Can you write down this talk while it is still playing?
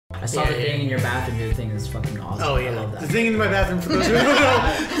I saw the thing in your bathroom. The thing is fucking awesome. Oh yeah, I love that. The thing in my bathroom for those who don't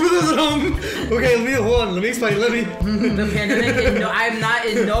know. For those at home. Okay, let me explain. The pandemic. I'm not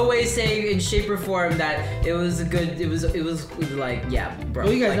in no way saying in shape or form that it was a good. It was like bro.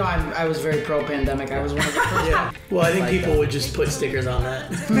 Well, you guys know I was very pro pandemic. I was one of the first. Yeah. Well, I think people would just put stickers on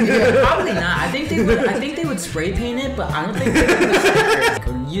that. Probably not. I think they would spray paint it, but I don't think they would put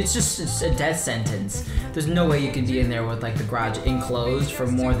stickers. It's a death sentence. There's no way you can be in there with like the garage enclosed for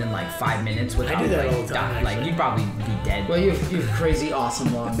more than like 5 minutes without I do that all the time, like you'd probably be dead. Well, you have crazy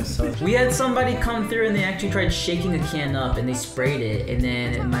awesome lungs. So we had somebody come through and they actually tried shaking a can up and they sprayed it, and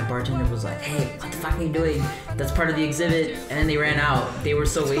then my bartender was like, "Hey, what the fuck are you doing? That's part of the exhibit." And then they ran out. They were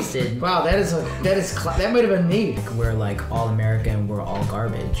so wasted. Wow, that might have been me. We're like all American. We're all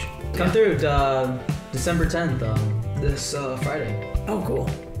garbage. Come through December 10th, this Friday. Oh, cool.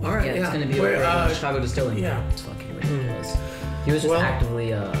 All right. Yeah, it's gonna be over in Chicago Distilling. Yeah. It's fucking ridiculous. He was just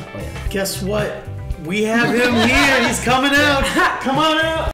actively. Guess what? We have him here. He's coming out. Come on out.